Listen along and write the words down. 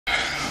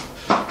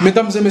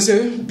Mesdames et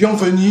messieurs,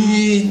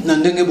 bienvenue dans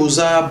Ndenge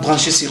Boza,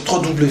 branché sur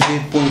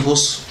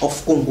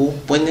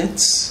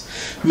www.voiceofcongo.net.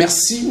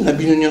 Merci,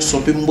 Nabino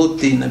Nyoso,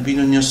 Pembote,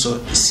 Nabino Nyoso,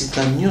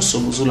 Sita Nyoso,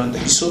 Bozolanda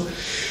Biso.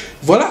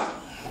 Voilà,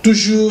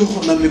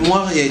 toujours la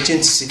mémoire, il y a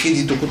Etienne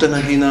Tshisekedi, Tokuta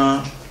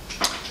Nabina,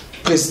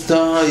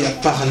 président, il y a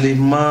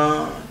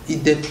Parlement,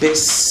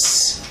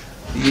 UDPS,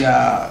 il y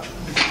a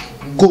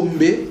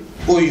Gombe,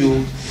 Oyo,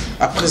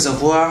 après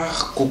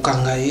avoir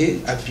Kokangaye,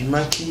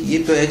 Abimaki,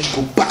 il peut être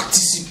pour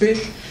participer.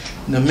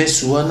 Na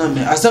mesuana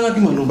mais asanga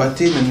ki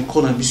malobate na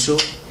micro na biso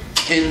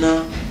un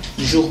an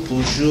jour pour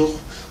jour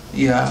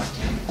il y a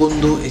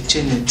Kondo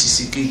Etienne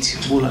Tshisekedi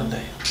Bolanda.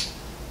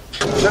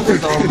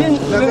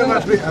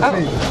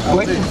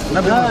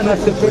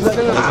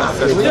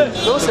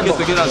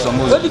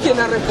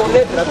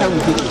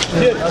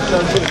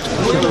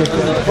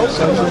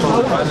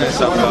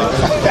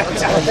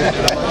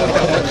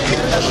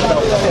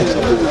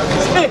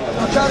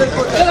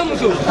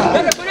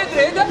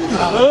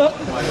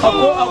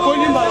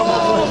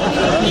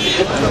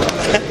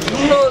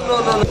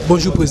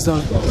 Bonjour président.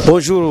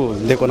 Bonjour.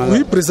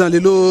 Oui président,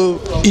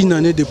 lelo une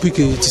année depuis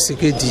que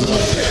Tshisekedi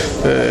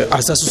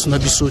Assassus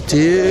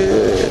Nabisoté.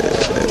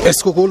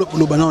 Est-ce que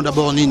le banan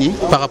d'abord nini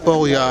par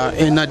rapport il y a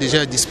un an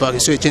déjà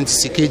disparition Etienne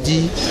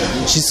Tshisekedi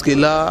jusque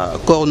là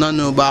encore on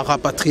a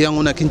rapatrié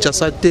on a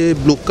Kinshasa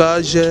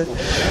blocage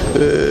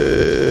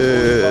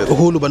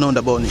le banan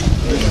d'abord ni.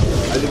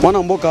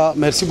 Mwana mboka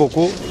merci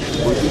beaucoup.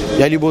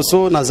 Ya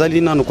liboso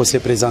nazali nanu ko se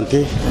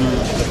présenter.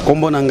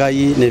 Kombo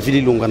nangai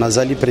Nevili Lunga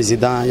nazali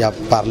président ya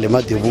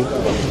Parlement DEBOUT.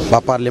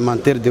 Ba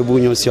parlementaire DEBOUT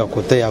nyonsi à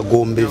côté ya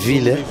Gombe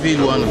ville.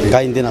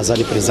 Ngai nde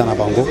nazali président na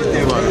bango.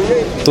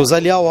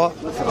 Tozali awa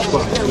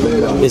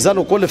eza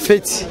lokola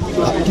fête,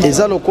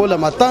 eza lokola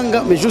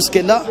matanga mais jusque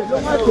là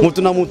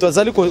mutu na mutu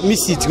azali ko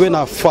misitwe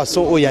na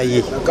façon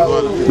oyaye.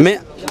 Mais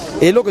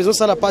et lo que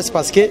ça la passe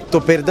parce que to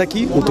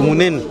perdaki mutu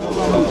munene.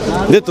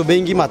 De to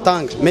bengi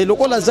matanga mais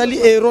lokola azali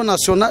héros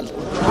national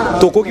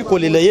tokoki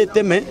kolela ye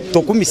te mais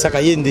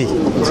tokumisaka yende.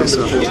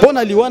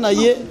 Pona liwana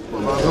ye,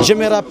 je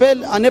me rappelle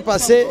année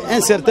passée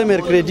un certain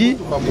mercredi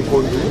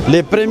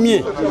le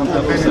 1er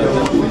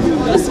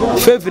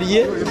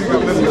février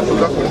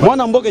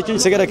mwana mboka Etienne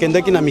Tshisekedi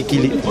kendaki na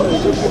mikili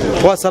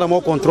kwa sala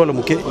mo contrôle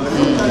muke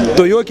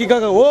toyoki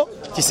kaka o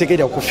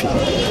Tshisekedi akufi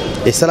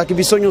et ça la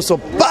kibiso nyonso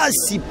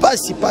pasi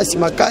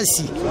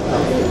makasi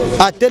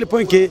à tel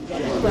point que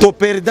to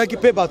perdaki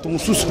pe batu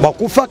mususu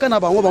bakufaka na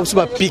bango bamusu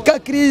ba pika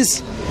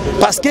crise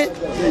parce que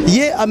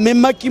ye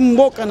amemaki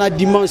mboka na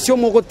dimension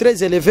moko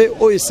très élevée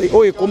o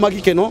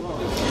ekomaki que non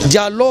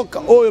dialogue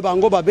o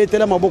bango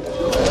babetela maboko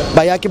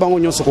bayaki bango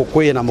nyonso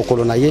kokweye na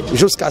mokolo na ye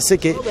jusqu'à ce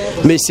que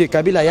monsieur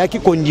Kabila yaki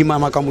kondima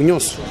makambo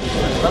nyonso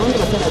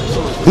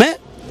mais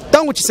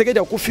tango Tshisekedi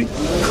akufi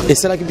et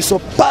c'est là que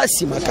biso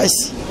pasi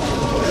makasi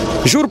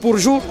jour pour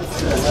jour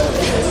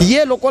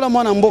ye lokola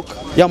mwana mboka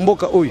ya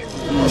mboka oyo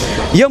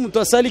ye mutu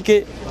asali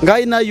ke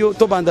ngai na yo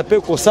to banda pe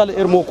ko sala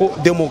ermoko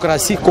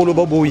démocratie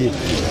koloba boye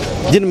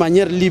d'une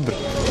manière libre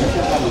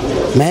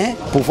mais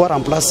pouvoir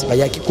en place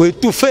bayaki ko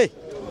étouffer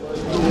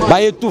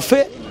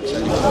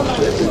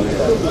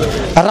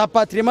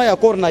rapatriement ya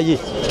corps na ye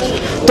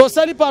to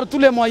sali par tous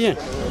les moyens.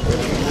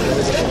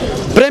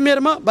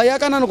 Premièrement,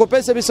 bayaka na ko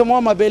pesa biso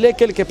mwa mabele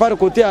quelque part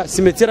côté à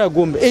cimetière à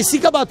Gombe et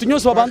sika batu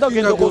nyonso banda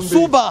kendo ko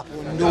suba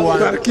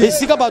et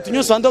sika batu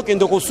nyonso banda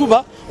kendo ko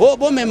suba o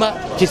bo mema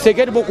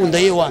Tshisekedi bokunda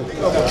ye wana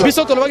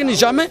biso to lobaki ni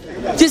jamais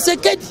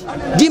Tshisekedi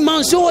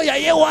dimension ya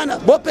ye wana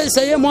bo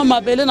pesa ye mwa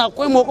mabele na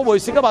kwa moko bo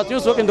sika batu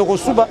nyonso kendo ko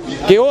suba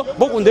ke o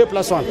bokunda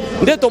place wana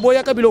nde to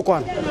boyaka biloko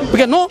wana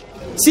parce que non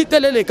si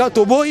tel est le cas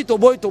to boy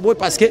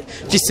parce que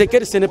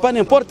Tshisekedi ce n'est pas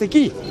n'importe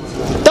qui.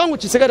 Tango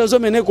Tshisekedi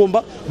azomene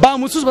komba ba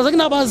mususu bazaki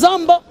na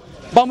bazamba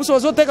ba mususu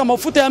bazoteka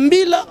mafuta ya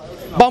mbila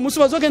ba mususu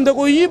bazokende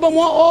koyiba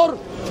mwa or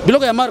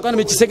biloko ya mara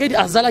kana Tshisekedi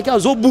azalaki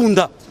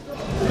azobunda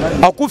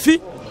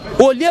akufi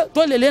au lieu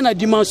to lele na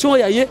dimension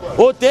ya ye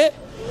ote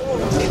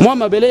mwa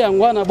mabele ya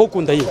ngwana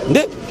bokunda ye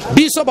nde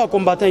biso ba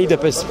combattant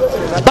UDPS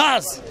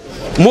base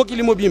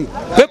mokili mobimba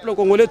peuple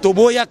congolais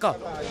toboyaka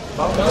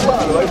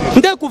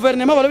nde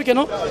gouvernement balobi ke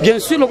non bien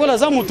sûr lokola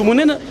za mutu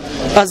munene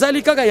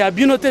azali kaka ya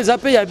bino te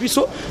zape ya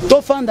biso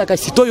to fanda ka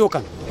sito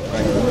yoka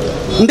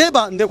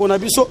ndeba ndeko na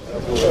biso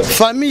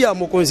famille ya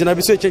mokonzi na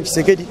biso Etienne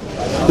Tshisekedi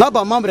na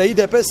ba membre ya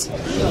UDPS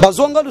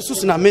bazonga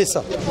lususu na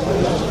mesa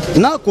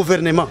na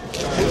gouvernement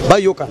ba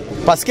yoka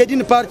parce que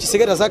d'une part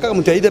Tshisekedi azaka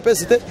mutu ya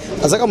UDPS te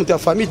azaka mutu ya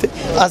famille te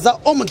aza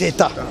homme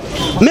d'état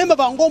même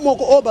bango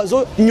moko o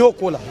bazo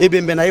nyokola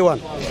ebembe na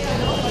yewana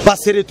va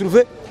se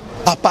retrouver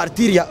à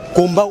partir ya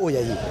combat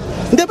oyayi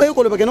ndeba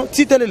yoko lebaka no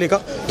titele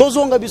leka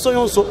tozonga biso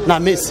nyonso na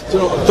mesa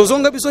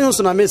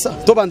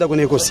to banda ko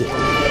négocier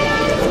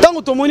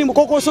tango to moni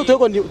moko so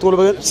to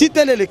lebaka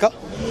titele leka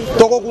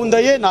to ko kunda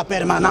ye na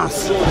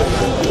permanence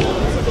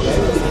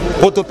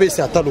oto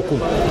pesa ataloku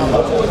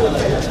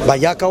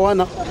bayaka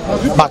wana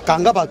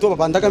bakanga bato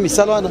babandaka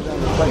misala wana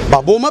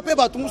baboma pe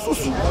bato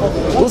mususu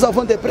nous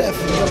avons des preuves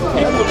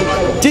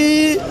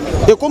ti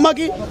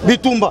ekomaki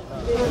bitumba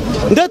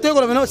Nde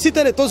toyekola maintenant si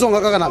tele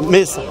tozonga kaka na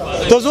mesa.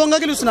 Tozonga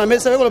kilusu na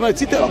mesa yekola maintenant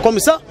si comme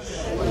ça.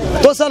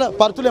 Tout ça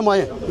par tous les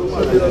moyens.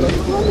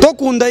 To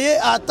kundaye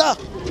ata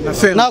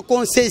na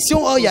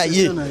concession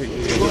oyaye.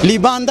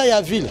 Libanda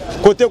ya ville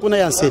côté kuna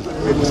ya nseli.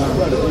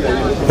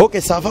 OK,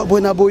 ça va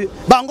bona boy.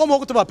 Bango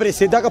moko to ba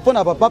précédaka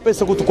pona ba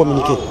pesa ko to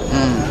communiquer.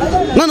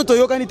 Nano to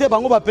yokanité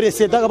bango ba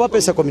précédaka ba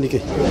pesa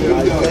communiquer.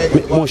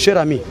 Mais mon cher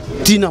ami,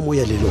 tina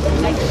moya lelo.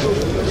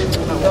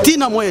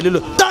 Tina moya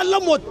lelo. Tala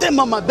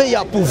motema mabe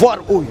ya pouvoir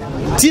oyo.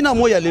 Tina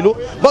moya lelo.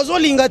 Bazo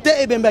lingate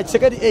ebemba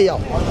tsekedi eya.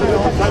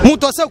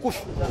 Muto asa kufi.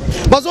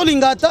 Bazo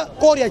lingata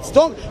koria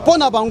donc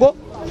pona bango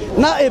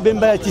na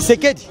ebemba ya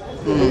tsekedi.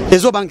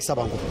 Ezo banki sa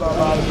bango.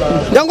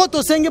 Yango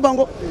to senge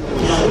bango.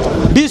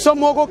 Biso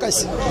moko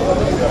kasi.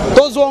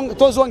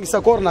 Tozongi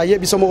sa korna ye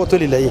biso moko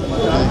tolila ye.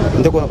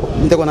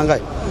 Ndeko na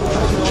ngai.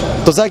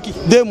 Tozaki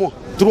 2 mois,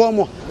 3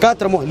 mois,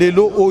 4 mois,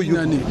 lelo oyo,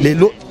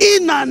 lelo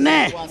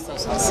inane.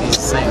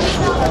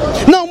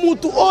 Na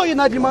mutu oyo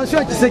na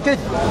dimension ya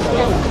Tshisekedi.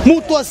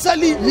 Mutu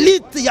asali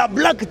lit ya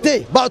black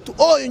te, batu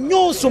oyo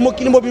nyonso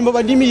mokili mobimba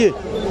bandimi ye.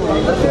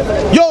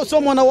 Yo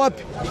so mona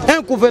wapi?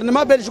 Un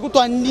gouvernement belge ko to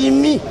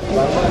andimi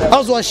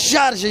azo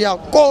charge ya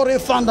kore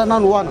fanda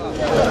nanu wana.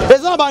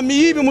 Eza ba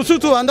miyibi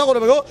musutu andako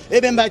lobego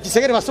ebemba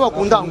Tshisekedi basaba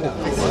kundango.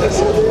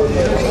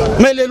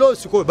 Mais lelo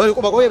siko ba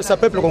ko yebisa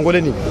peuple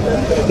congolais ni.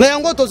 Na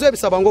yango tozo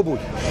yebisa bango buli.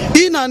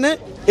 Inane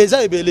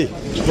eza ebele.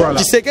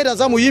 Tshisekedi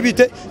aza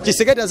muyibite,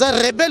 Tshisekedi aza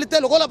rebelle te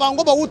lokola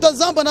bango ba uta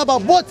zamba na ba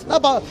bot na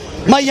ba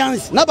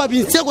mayanzi na ba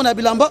binseko na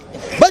bilamba.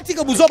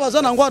 Batika buzo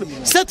bazana ngwaru.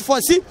 Cette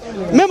fois-ci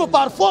même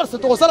par force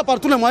to sala par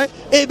tous les moyens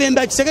et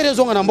bemba Tshisekedi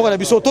zonga na mboka na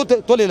biso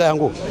to lela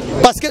yango.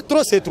 Parce que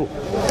trop c'est trop.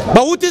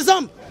 Ba uti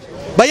zamba.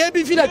 Ba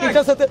yebi fila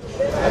Kinshasa te.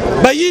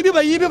 Ba yibi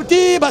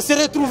ti ba se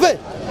retrouver.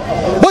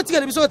 Botika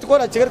na biso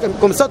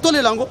comme ça to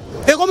lela yango.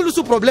 Et comme le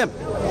sous problème.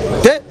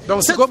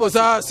 Donc c'est comme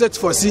ça cette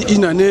fois-ci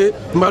une année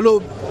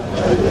malo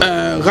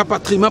un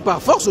rapatriement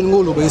par force au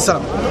niveau de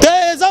ça.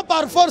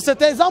 Par force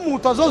c'était ça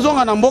muto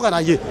zonga na mboka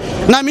na ye.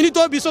 Na minute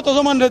biso to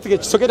zomanda te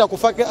Tshisekedi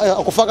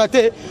akufaka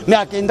te mais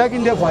akenda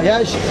kinde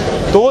voyage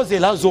to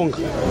zela zonga.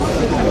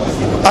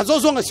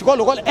 Azozonga siko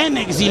lokola un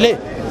exilé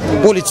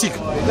politique.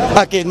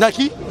 Akenda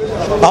ki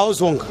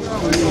azonga.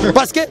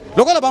 Parce que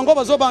lokola bango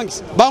bazo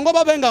bango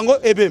babenga ngo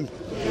ebembe.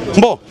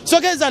 Bon, ce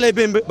que les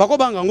Alébembe, bako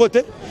banga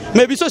ngote,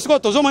 mais biso siko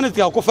tozo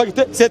manetika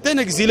akufakite, c'est un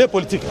exilé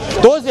politique.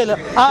 Tozela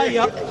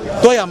aya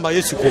toyamba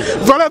yesiko.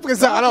 Voilà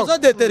président. Alors, on a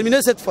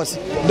déterminé cette fois-ci.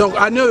 Donc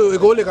année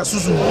egole ka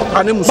susu,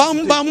 année musu.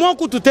 Ba moi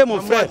kututé mon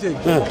frère.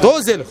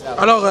 Tozela.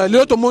 Alors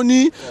le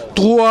tomoni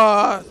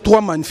trois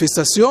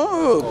manifestations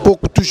pour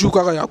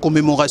toujours la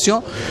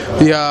commémoration.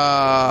 Il y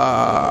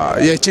a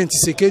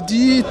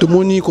Tshisekedi,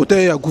 tomoni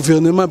côté ya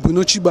gouvernement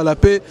Bruno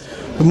Chibalapé,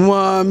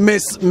 moi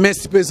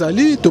Messi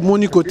Pezali,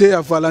 tomoni côté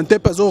ya Valentin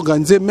pas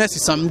organisé Messi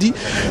samedi.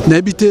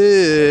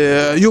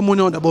 N'habité yo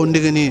moni on d'abord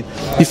ndengeni.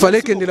 Il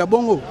fallait que la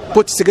bongo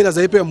pour Tshisekedi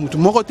azaïpe à mutu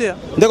mon côté.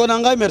 Ndeko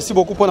nanga merci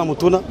beaucoup pour la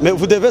mutuna, mais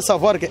vous devez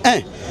savoir que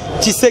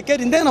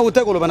Tshisekedi ndena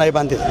uteko lobana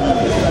ibande.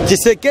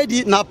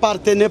 Tshisekedi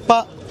n'appartenait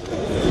pas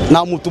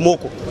na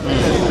mutumoko.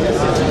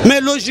 Mais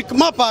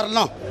logiquement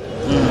parlant,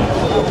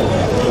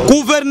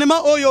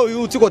 gouvernement oyo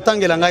yuti ko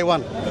tangela ngai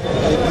wana.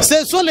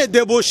 Ce sont les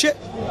débauchés.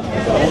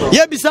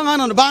 Yebisanga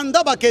na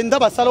banda bakenda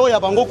basalo ya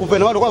bango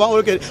gouvernement ko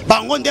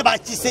bango nde ba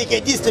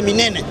Tshisekedi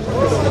minene.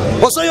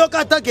 Oso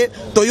yoka take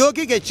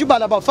toyoki ke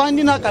Tshibala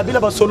bafandi na Kabila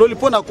basololi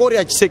pona kore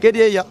ya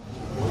Tshisekedi ya.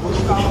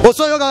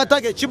 Oso yoka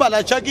take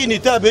Tshibala chaki ni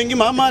ta bengi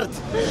Mama Marthe.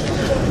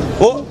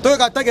 Oh,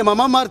 toyoka take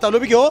Mama Marthe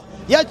lobiki oh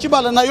ya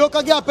Tshibala na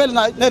yoka ki appel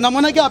na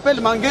mona ki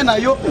appel mange na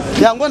yo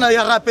yango na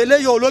ya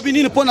rappeler yo lobi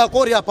nini pona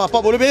kore ya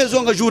papa bolobi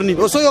ezonga journée.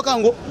 Oso yoka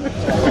ngo.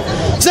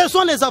 Ce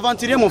sont les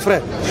aventuriers mon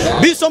frère.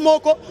 Biso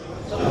moko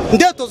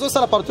nde tozo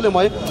sala par tous les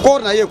moyens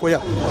kore na ye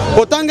koya.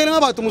 Otangelenga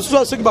batu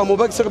mususu soki ba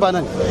mobaki soki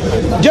banani.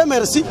 Dieu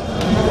merci.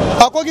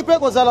 Akoki pe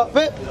kozala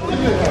pe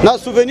na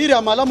souvenir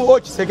ya malamu o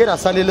Tshisekedi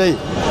asalele.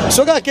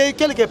 Soka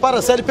quelque part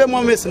asali pe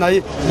moi mesi na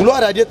ye.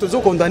 Gloire à Dieu tozo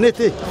condamné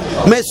te.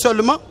 Mais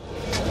seulement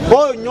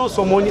oyo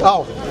nyonso moni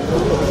awa.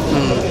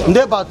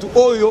 Nde batu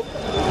oyo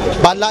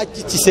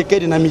balaki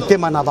Tshisekedi na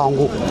mitema na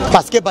bango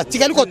parce que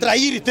batikali ko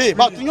trahir te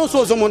batu nyonso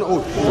ozo mona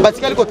oyo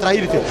batikali ko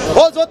trahir te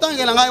ozo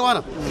tangela ngai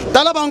wana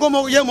tala bango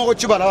mo ye moko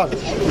Tshibala wana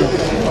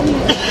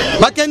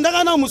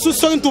bakendaka na mususu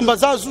soki ntumba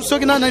zazu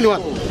soki na nani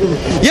wana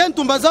ye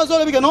ntumba zazu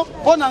lobi ke no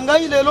pona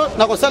ngai lelo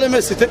na kosala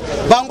mesi te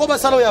bango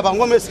basala ya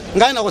bango mesi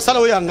ngai na kosala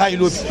ya ngai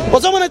lobi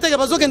ozo mona teke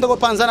bazokenda ko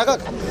panzana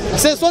kaka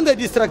ce sont des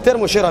distracteurs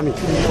mon cher ami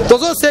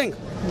tozo senga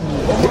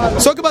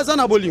soki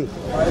bazana bolingo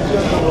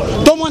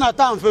to mona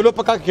ta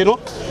enveloppe kaka keno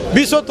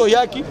biso to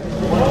yaki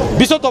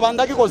biso to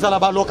bandaki kozala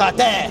ba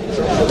locataire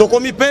to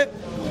komi pe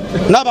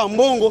na ba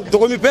mbongo to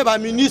komi pe ba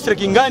ministre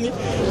kingani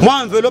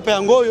moi enveloppe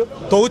yangoyo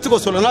to uti ko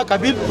solona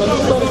Kabila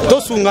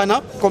to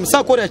sungana comme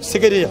ça ko ya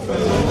Tshisekedi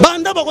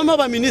banda ba koma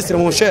ba ministre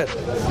mon cher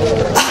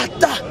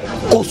ata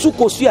ko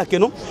kosu ya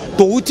keno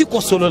to uti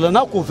kosolola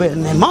na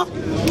gouvernement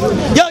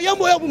ya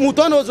mo ya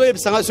mutwana ozo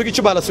yebisanga soki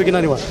chibala soki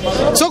nani wa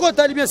soko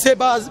talibia se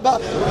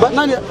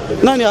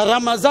nani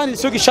Ramazani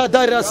soki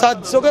Shadari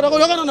Assad soki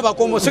yokana na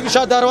bakomo soki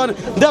Shadari wana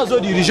ndazo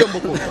diriger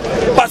mboko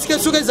parce que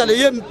soki zale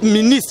ye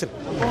ministre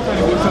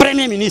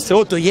premier ministre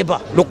oto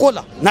yeba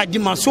lokola na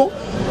dimension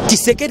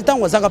Tshisekedi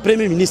tango zaka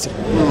premier ministre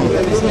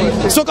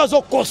soka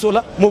zo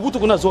kosola Mobutu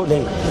kuna zo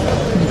lenga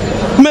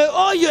mais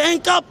oyo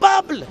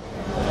incapable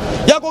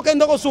yako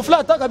kenda ko souffler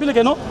ata Kabila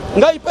keno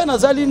ngai pe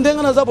nazali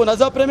ndenga nazabo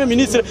naza premier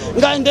ministre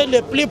ngai nde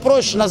le plus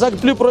proche nazaki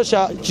plus proche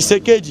ya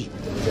Tshisekedi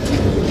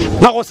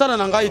na kosala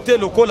na ngai te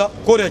lokola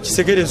kore ya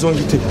Tshisekedi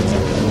zongi te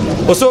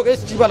oso ke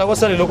Tshibala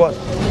kosala lokola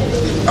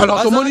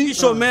alors tomoni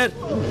chômeur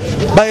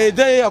ba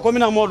aider ya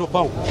komina mo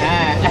lopango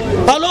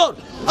alors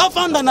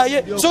afanda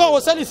naye soka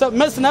kosalisa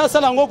mes na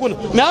sala ngokuna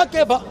me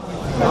akeba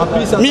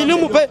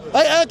milimu pe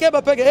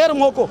akeba pe er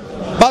moko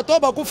bato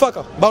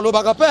bakufaka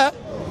balobaka pe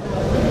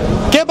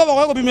keba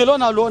bakoko bimelo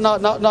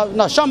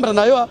na chambre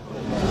na yo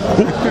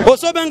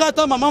oso benga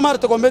ta maman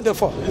Marthe combien de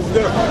fois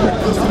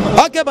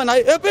akeba na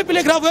et puis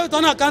plus grave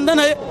to na kanda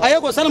na aye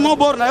ko sala mo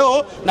bor na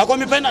yo na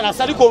komi pena na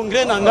sali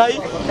congrès na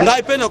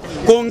ngai pena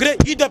congrès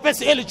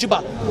UDPS el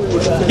Tshibala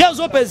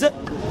yazo pese.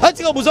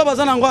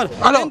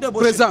 Alors,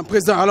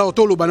 président, alors,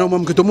 tout le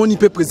monde que tout le monde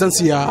peut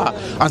présenter, il y a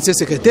ancien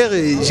secrétaire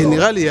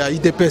général et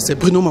UDPS,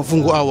 Bruno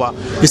Mavungu Awa.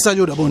 Et ça, il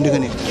y a d'abord.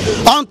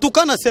 En tout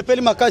cas, na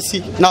sepeli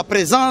makasi, na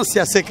présence, il y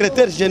a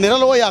secrétaire général,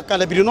 il y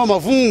a Bruno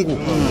Mavungu.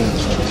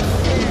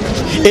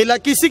 Et là,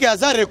 qui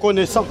est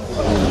reconnaissant.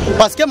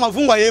 Parce que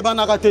Mavungu a été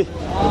banakate.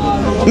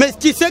 Mais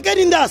qui sait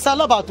qu'il y a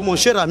salaba, mon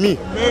cher ami.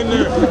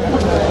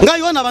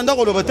 Ngai wana banda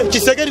ko lobate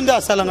Tshisekedi nda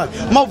salanga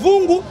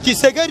Mavungu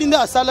Tshisekedi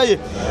nda salaye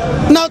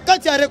na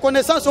kati ya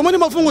reconnaissance omoni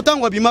Mavungu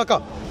tango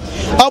bimaka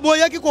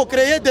aboyaki ko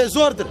créer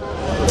désordre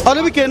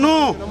alobi que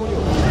non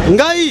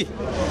ngai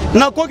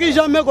na koki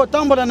jamais ko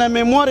tambola na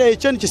mémoire ya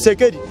Etienne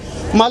Tshisekedi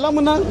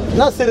malamu na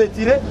se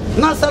retirer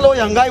na sala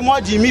ya ngai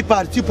moi jimi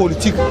parti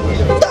politique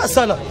nda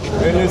sala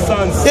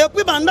et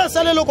puis banda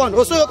sala lokon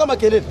osoyo kama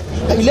kelele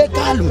il est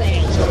calme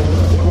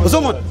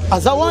Ozomon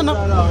azawana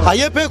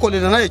ayepe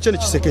kolela na Etienne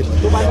Tshisekedi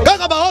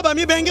kaka baoba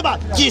mi bengi ba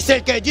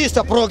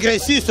Tshisekediste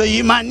progressiste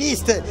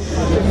humaniste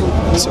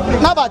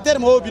na ba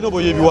terme obino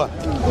boyebiwa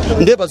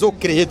nde bazo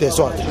créer des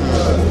ordres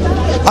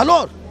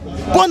alors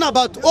pona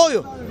bat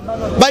oyo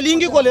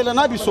balingi kolela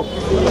na biso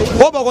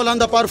oba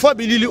kolanda parfois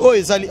bilili o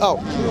ezali aw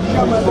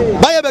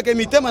bayebeke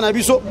mitema na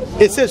biso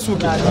ese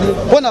suki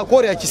pona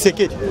kore ya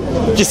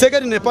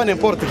Tshisekedi n'est pas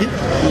n'importe qui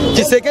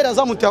Tshisekedi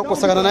azamuti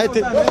akosakana na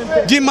ete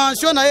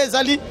dimension na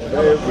ezali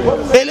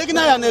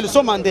elegina ya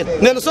Nelson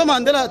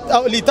Mandela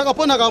litaka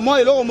pona ka mo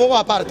eloko moko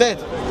apartheid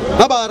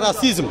na ba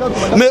racisme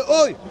mais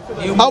oyo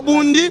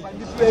abundi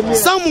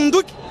sans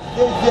munduki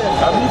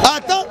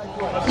ata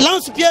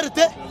lance-pierre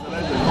te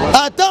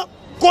ata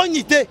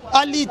Cognité,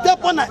 alité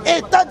pour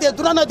l'état de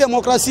droit na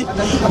démocratie.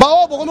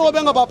 Bao bokomi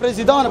obenga ba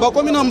président ba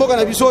komi na mboka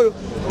na biso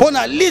pour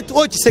na lit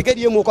o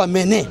Tshisekedi yemoko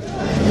mené.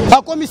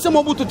 A komisi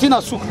Mobutu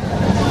tina suka.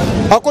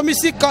 A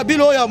komisi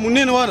Kabila ya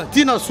munene wana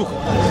tina suka.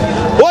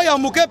 O ya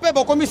mukepe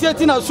ba komisi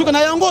tina suka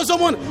na yango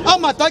zomona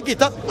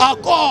amatakita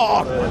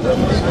accord.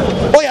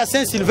 O ya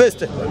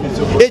Saint-Sylvestre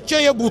et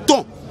Tcheye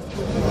Bouton.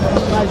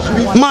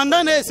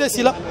 Mandat n'est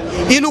ceci là.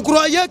 Il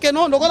croyait que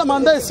non, le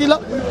mandat est ici là.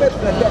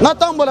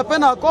 N'attendons la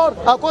peine accord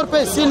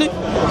paix ici.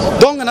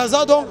 Donc,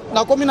 Nazadon,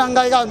 la commune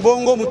Angaïga,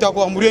 Bongo,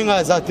 Moutako,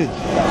 Mouringa, Zate.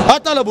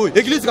 Attends la bouille,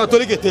 l'église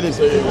catholique est télé.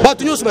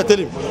 Batunius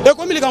Batelim. Et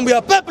comme il y a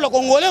un peuple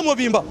congolais,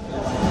 Mobimba.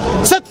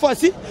 Cette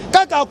fois-ci,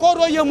 quand accord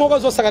il y a un mot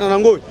sur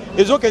Sakanango,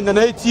 ils ont qu'un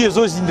naïti, ils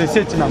ont une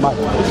recette na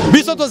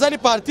Bissotos ali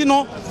parti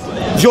non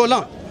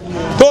violent.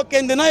 Donc,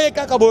 un naïe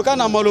Kakaboka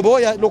na Malobo,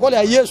 le col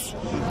à Yesu.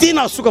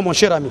 Mon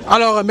cher ami.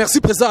 Alors, merci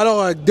président.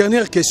 Alors,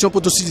 dernière question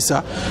pour tout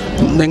ça.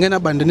 N'engana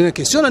abandonné la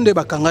question. N'ende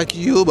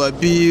bakangaki yo,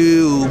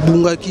 babi,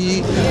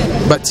 bungaki,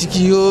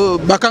 batiki yo,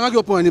 bakangaki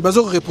yo pour un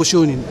bazo reprocher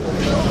au nini.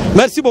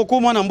 Merci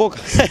beaucoup, mon amboka.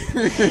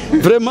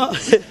 Vraiment,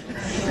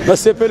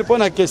 c'est pour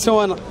la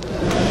question.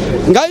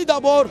 Ngai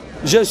d'abord,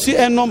 je suis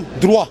un homme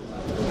droit.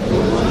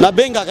 Na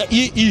benga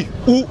i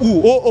ou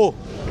o.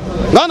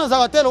 Ngana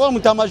zagatel wa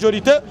muta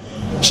majorité.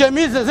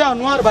 Chemise en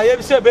noir,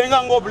 c'est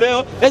benga bleu.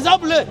 Les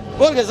bleu,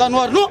 les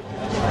noirs, non.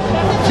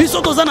 Ils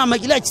sont tous en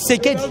maquillage.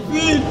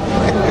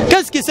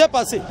 Qu'est-ce qui s'est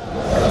passé?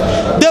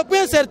 Depuis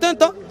un certain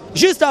temps,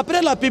 juste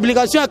après la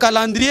publication du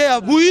calendrier à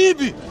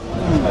Bouibi,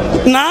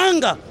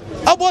 Nanga,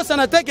 Abo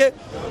Sanateke,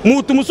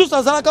 Moutumusu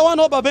Sazaka,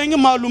 Wanoba Bengi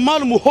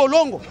Malumal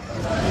Muholongo.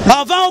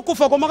 Avant, on coupe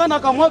comme un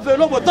akamwa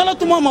vélo, tala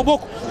tout le monde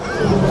maboko.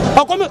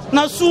 Comme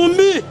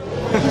Nasumbi,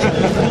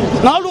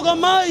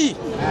 Nalugamai.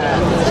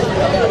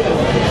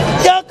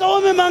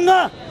 Yakawame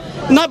manga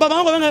na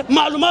baba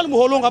malumal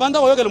muholonga banda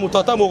koyokela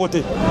mutata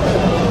mokote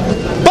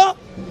ba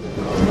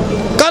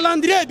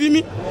calendrier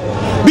bimi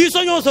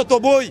biso nyonso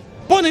toboyi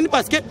pone ni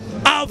parce que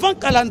avant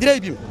calendrier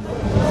bimi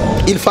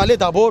il fallait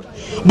d'abord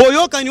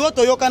boyoka ni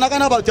woto yokana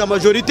kana ba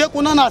majorité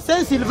kuna na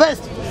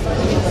Saint-Sylvestre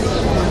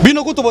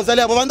bino kutu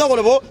bozali bobanda ko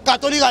lebo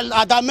catholique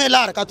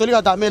adamelar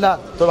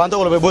to banda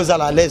ko lebo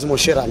bozala à l'aise mon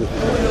cher ami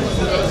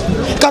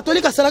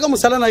catholique asalaka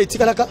musala na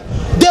etikalaka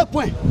 2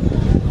 points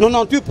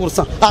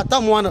 98%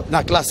 ata mwana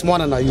na classe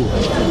mwana na yo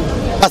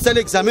asala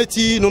examen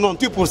ti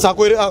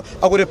 98%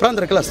 à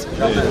reprendre classe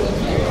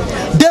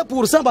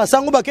 2%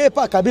 basango bake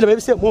pa kabila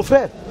bebise mon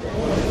frère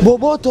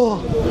boboto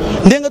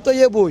ndenge to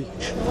yeboy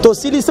to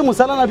silise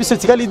musala na biso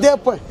tikali 2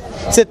 points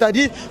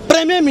c'est-à-dire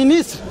premier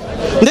ministre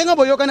ndenge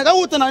boyokana ka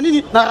uta na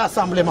nini na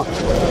rassemblement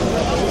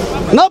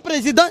na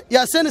président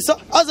ya senesa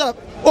azala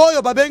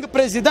oyo babenge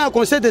président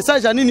conseil de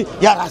sage nini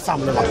ya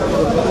rassemblement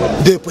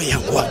 2 points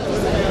yango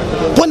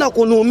pona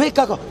ko nommer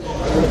kaka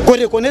ko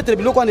reconnaître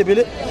biloko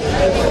anebele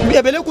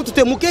ebele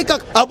kutute muke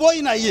kaka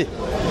aboyi na ye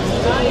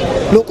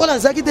lokola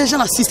zaki déjà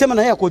na système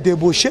na ya ko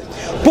débaucher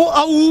pour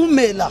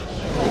aumela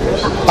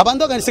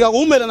abando kanisika ko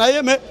umela na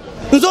ye mais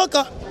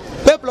nzoka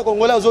peuple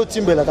congolais azo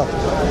timbela kaka.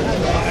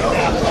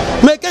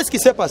 Mais qu'est-ce qui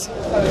s'est passé?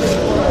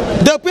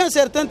 Depuis un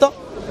certain temps,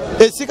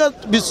 et si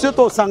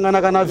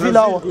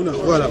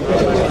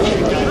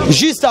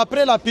juste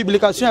après la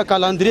publication du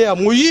calendrier à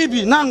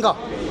Mouyibi, Nanga,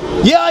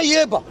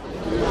 Yeba,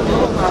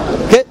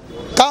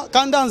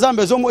 quand dans un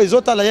besoin, les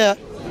autres, le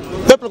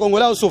peuple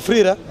congolais a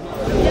souffrir.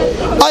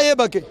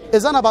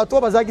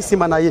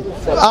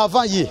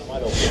 Avant hier,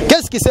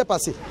 qu'est-ce qui s'est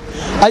passé?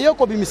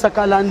 Ayoko bimisa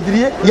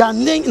calendrier ya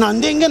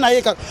ndenge na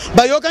yeka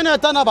bayokani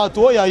atana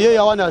bato ya ye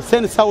ya wana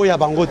sensa o ya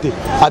bangote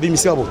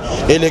abimisa bo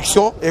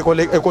élection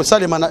eko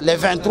salemana le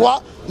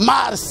 23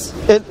 mars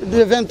et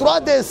le 23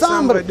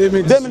 décembre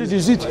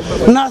 2018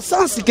 na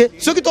sens que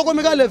ce qui to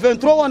komeka le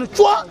 23 wana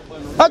chwa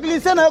a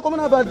glissé na comme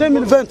na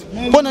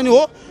 2020 pona ni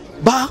o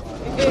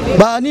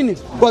ba nini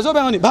wazo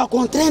bangani ba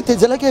contrainte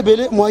zela ke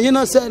bele moyen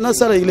na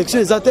sala élection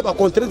ezate ba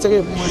contrainte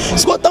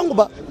ce ko tango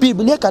ba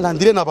publier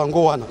calendrier na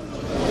bango wana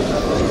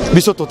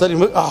biso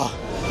totalement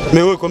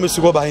mais oui comme c'est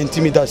quoi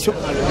intimidation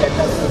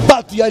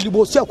ba tu ya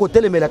libosi à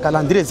côté le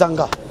calendrier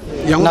zanga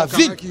na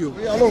ville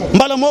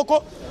mbala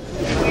moko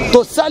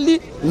to sali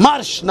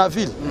marche na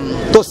ville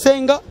to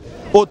senga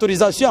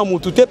autorisation à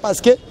mutute parce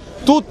que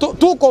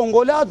tout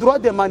Congolais a droit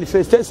de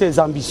manifester ses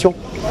ambitions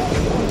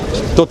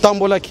to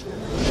tambolaki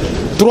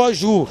 3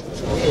 jours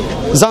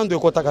zan de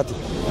kotakati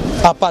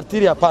à partir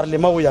du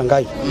Parlement ou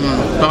Yangai.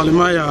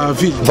 Parlement ya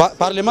ville.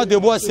 Parlement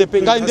DEBOUT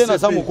ACP ngai ndena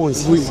za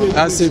mukonzi. Oui,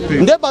 ACP.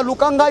 Ndeba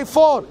lukangai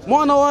fort.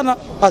 Mwana wana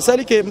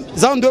asali ke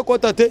zan de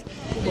kotate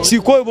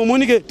sikoyo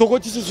bomoni ke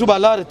tokoti su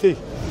balare te.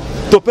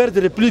 To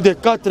perdre plus de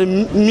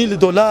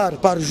 $4,000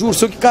 par jour,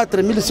 ceux qui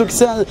 4,000, ceux qui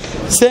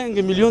 5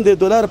 millions de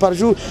dollars par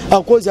jour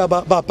à cause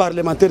de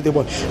parlementaire de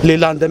bois. Le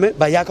lendemain,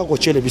 bayaka ko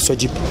chele biso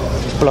jip.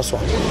 Place.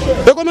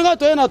 Et comme nga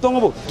to yena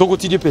tongo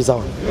tokoti di pesa.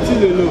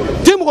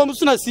 Timu ko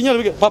musuna signal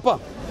papa.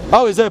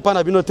 Ah oui, pas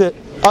na binote.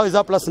 Ah oui,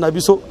 place na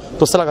biso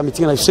to sala ka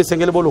meeting na chez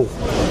Sengele Bolongo.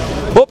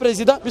 Au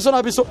président, biso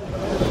na biso.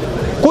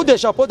 Coup de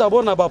chapeau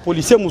d'abord na ba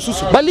policier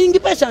mususu. Balingi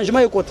pas changement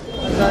écoute.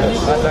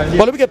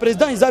 Pour le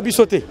président il a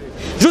bisoté.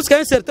 Jusqu'à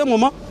un certain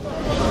moment,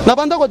 na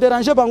banda ko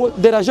déranger bango.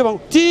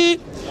 Ti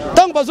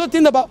tant bazo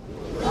tinda ba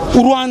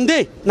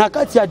Rwandais na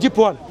kati ya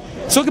Dipoil.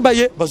 Soki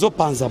baye bazo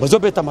panza, bazo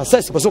beta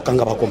masasi, bazo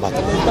kanga ba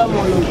combattre.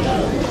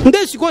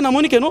 Ndé siko na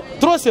monique non,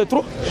 trop c'est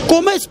trop.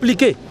 Comment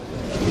expliquer?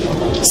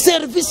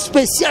 Service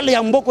spécial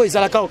ya mboko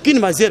ezalaka kini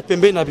mazier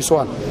pembe na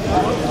biswana.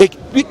 Et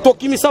puis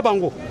tokimisa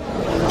bango.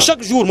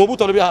 Chaque jour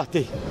Mobutu alobi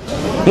ate.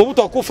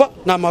 Mobutu akufa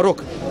na Maroc.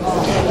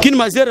 Kini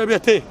mazier alobi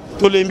ate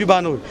to lembi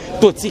bano.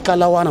 To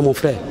tikala wana mon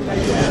frère.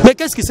 Mais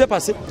qu'est-ce qui s'est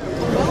passé?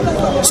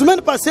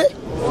 Semaine passée,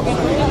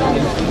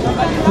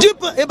 Dieu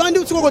et bandi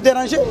utiko ko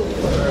déranger.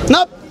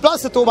 Na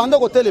place to banda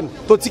ko telem.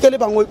 To tikale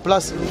bango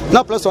place.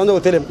 Na place banda ko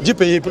telem. Dieu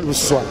paye plus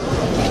ce soir.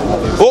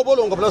 Au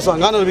bolongo place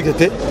ngana alobi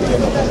kete.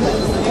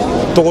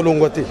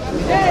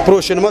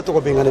 Prochainement, tu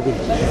vas bien.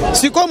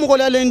 Si comme on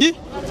l'a lundi,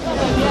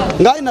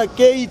 ngai na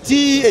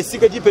keiti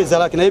esika di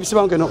pezala ki na yebisi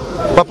bango no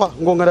papa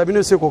ngonga na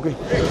bino seko ke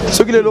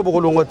soki lelo boko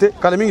longote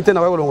kala mingi te na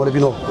ba longola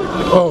bino.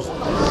 Or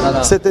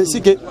c'est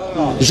ainsi que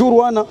jour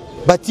wana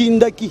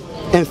batindaki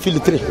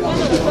infiltré.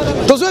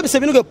 Tozo yebisi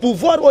bino que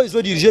pouvoir o izo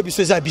diriger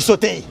biso za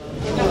bisote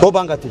o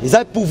bangate ils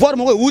ont pouvoir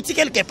mo uti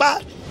quelque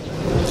part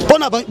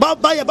pona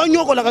ba ya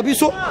banyoko la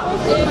biso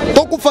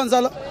to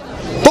kufanzala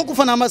Toko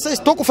fana masai,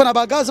 toko fana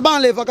bagage, ba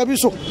enleva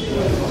kabiso.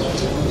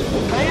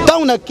 Ta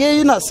una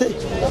kei na se.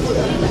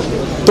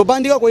 To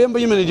bandika ko yemba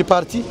yimene di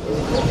parti.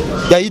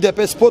 Ya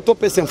UDPS po to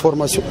pesa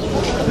information.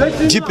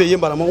 Ji payer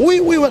mbalama.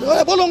 Oui,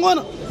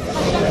 bolongona.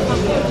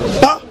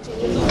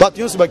 Ba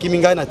tions ba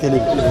kiminga na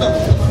télé.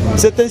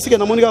 C'est ainsi que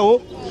na monika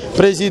o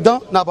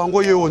président na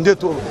bango yo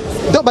ndeto.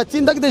 Do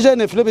batinda déjà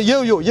ne flebe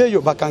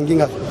yo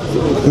bakanginga.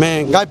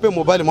 Mais ngai pe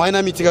mobile mo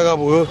ina mitika ka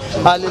bo.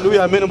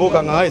 Alléluia amen bo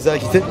kanga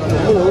ezakite.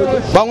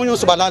 Bango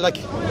nyoso balala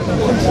ki.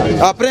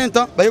 Après un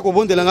temps ba yeko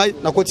bondela ngai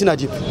na kotina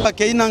jip.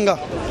 Ke inanga.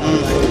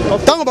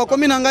 Tango ba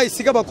komi nanga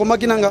isika ba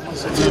komaki nanga.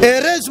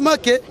 Heureusement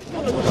que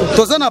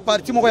tozana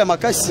parti moko ya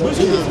makasi.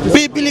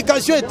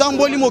 Publication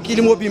etamboli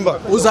mokili mobimba.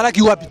 Ozala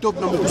ki wapi top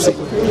na mokuse.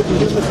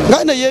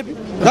 Ngai na yebi.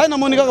 Ngai na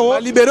monika ko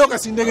libéro ka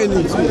sindenge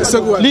ni.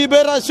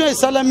 Libération et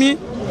salami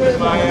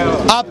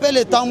appel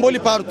etamboli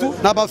partout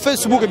na ba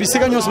Facebook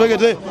bisika nyonso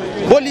begede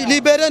boli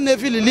libérer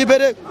Neville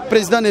libérer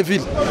président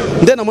Neville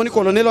nde na moni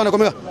colonel wana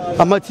komeka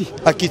amati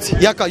akiti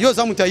yaka yo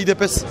za muta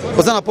UDPS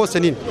ozana poste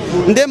nini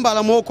nde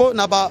mbala moko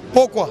na ba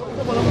pokwa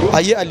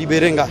aye a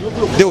libérer nga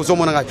de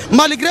ozomona ngai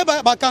malgré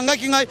ba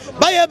kangaki ngai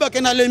ba yeba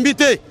ke na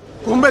lembité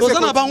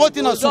ozana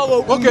bangoti na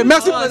soupe. OK,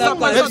 merci président.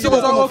 Merci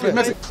beaucoup.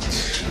 Merci.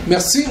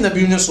 Merci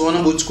Nabinyo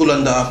Sowana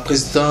Botikolanda,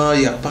 président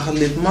ya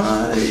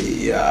Parlement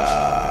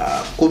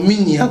ya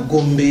commune ya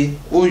Gombe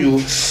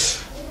oyo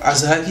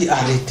azaki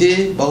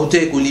arrêté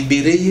baote ko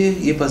libéré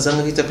ye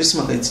bazanga ki tapesi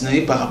makatina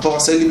par rapport à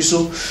ça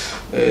l'émission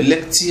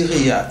lecture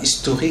ya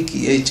historique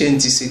ya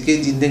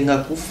TSHIBALA ndenga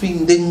kufi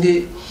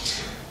ndenge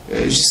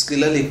jusque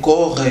là les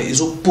corps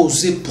ils ont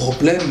posé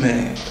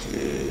problème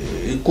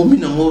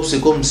communément c'est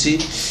comme si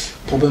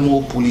problème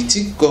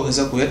politique corps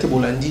eza ko yate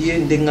bolandi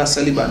ndenga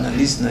sali ba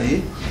analyse na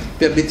ye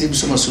puis abeti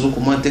biso masolo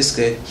comment est-ce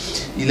que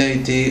il a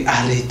été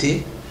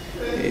arrêté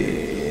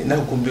na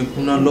Gombe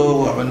kuna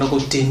lo abana ko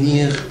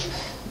tenir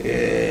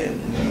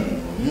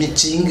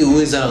meeting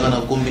où ils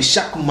allaient Gombe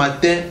chaque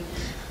matin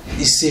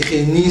ils se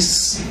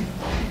réunissent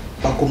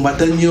par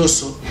combattant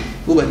nyoso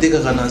pour battre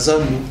kana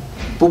zandu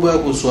pour ba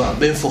ko soit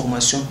ben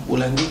information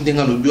olandi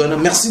ndenga lo biwana.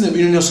 Merci na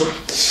bino nyoso.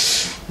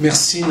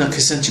 Merci na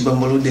Christian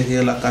Chibambalo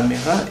derrière la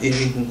caméra et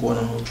Eric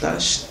Nkwana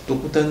montage.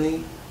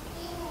 Tokutani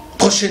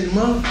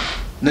prochainement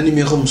na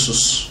numéro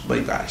msus.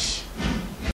 Bye bye.